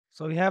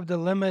So we have the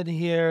limit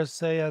here,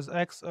 say as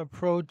x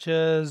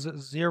approaches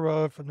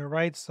 0 from the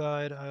right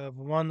side of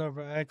 1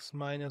 over x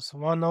minus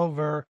 1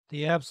 over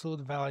the absolute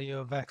value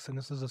of x. And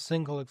this is a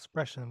single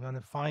expression. I'm going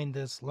to find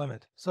this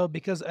limit. So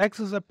because x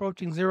is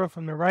approaching 0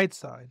 from the right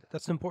side,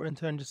 that's important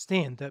to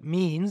understand. That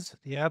means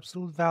the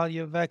absolute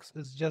value of x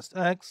is just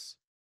x,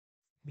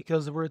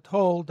 because we're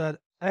told that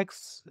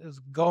x is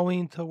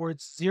going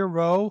towards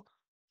 0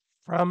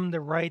 from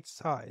the right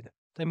side.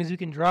 That means we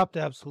can drop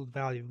the absolute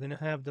value. We're going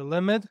to have the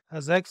limit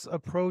as x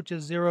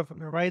approaches 0 from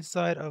the right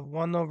side of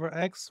 1 over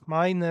x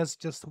minus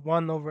just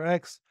 1 over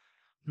x.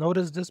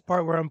 Notice this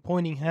part where I'm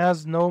pointing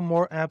has no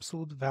more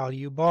absolute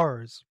value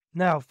bars.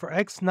 Now, for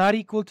x not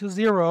equal to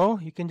 0,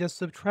 you can just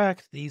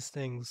subtract these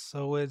things.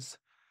 So it's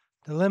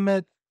the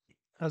limit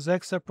as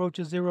x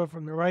approaches 0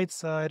 from the right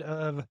side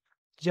of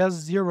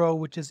just 0,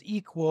 which is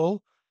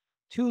equal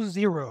to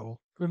 0.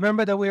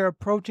 Remember that we are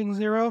approaching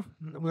 0.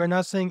 We're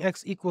not saying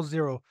x equals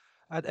 0.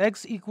 At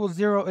x equals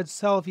 0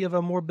 itself, you have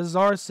a more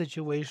bizarre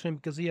situation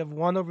because you have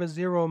 1 over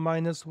 0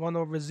 minus 1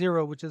 over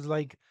 0, which is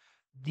like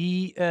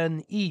D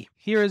and E.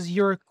 Here is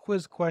your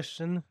quiz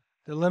question.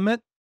 The limit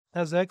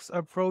as x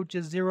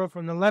approaches 0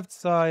 from the left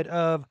side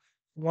of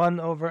 1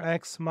 over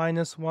x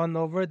minus 1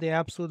 over the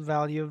absolute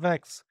value of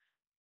x.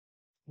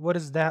 What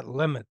is that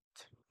limit?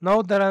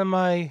 Note that on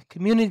my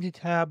community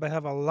tab, I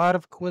have a lot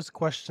of quiz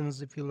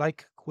questions if you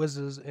like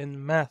quizzes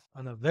in math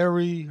on a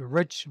very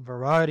rich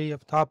variety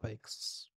of topics.